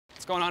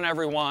going on,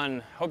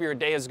 everyone? Hope your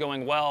day is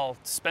going well.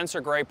 Spencer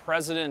Gray,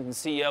 President and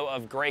CEO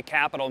of Gray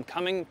Capital. I'm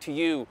coming to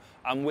you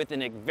with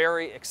a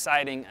very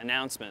exciting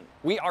announcement.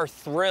 We are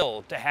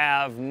thrilled to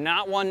have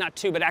not one, not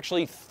two, but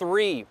actually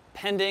three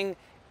pending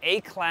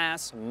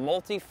A-class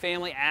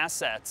multifamily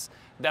assets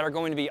that are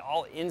going to be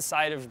all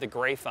inside of the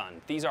Gray Fund.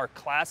 These are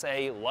Class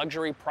A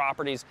luxury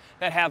properties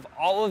that have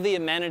all of the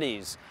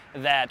amenities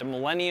that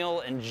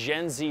millennial and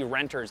Gen Z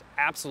renters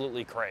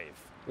absolutely crave.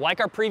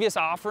 Like our previous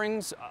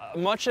offerings,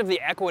 much of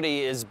the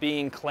equity is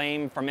being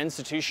claimed from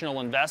institutional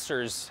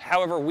investors.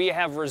 However, we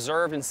have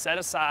reserved and set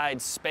aside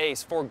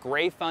space for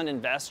Gray Fund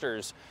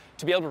investors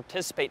to be able to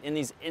participate in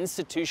these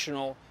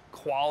institutional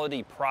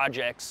quality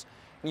projects.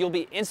 You'll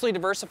be instantly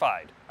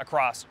diversified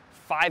across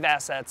 5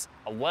 assets,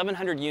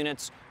 1,100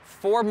 units,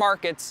 4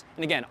 markets,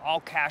 and again, all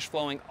cash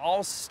flowing,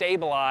 all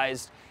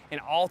stabilized, and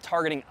all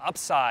targeting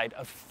upside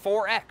of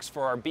 4x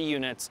for our B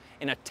units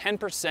in a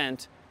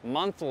 10%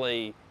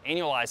 monthly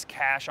annualized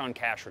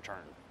cash-on-cash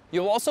return.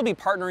 You'll also be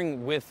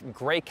partnering with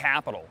Gray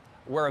Capital.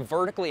 We're a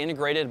vertically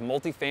integrated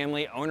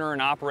multifamily owner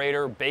and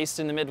operator based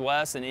in the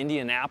Midwest in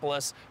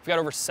Indianapolis. We've got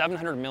over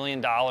 $700 million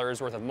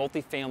worth of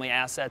multifamily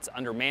assets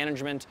under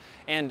management,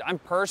 and I'm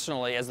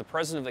personally, as the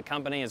president of the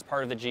company, as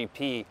part of the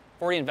GP,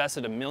 already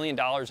invested $1 million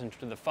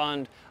into the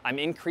fund. I'm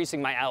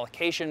increasing my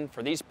allocation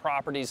for these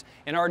properties.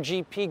 In our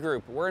GP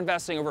group, we're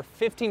investing over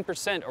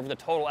 15% over the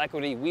total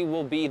equity. We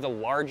will be the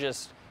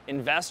largest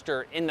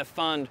investor in the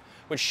fund,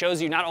 which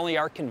shows you not only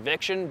our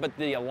conviction, but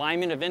the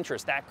alignment of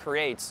interest that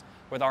creates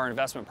with our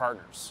investment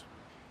partners.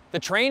 The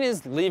train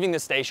is leaving the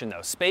station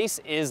though. Space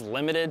is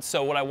limited,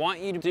 so what I want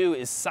you to do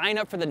is sign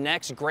up for the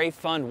next Gray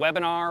Fund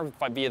webinar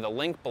via the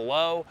link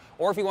below,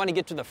 or if you want to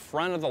get to the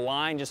front of the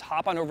line, just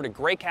hop on over to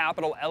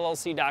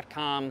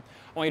graycapitalllc.com.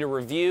 I want you to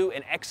review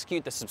and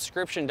execute the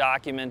subscription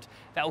document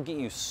that will get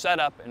you set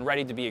up and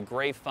ready to be a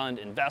Gray Fund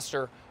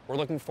investor. We're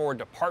looking forward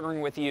to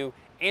partnering with you,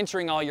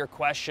 answering all your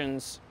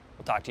questions.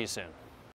 We'll talk to you soon.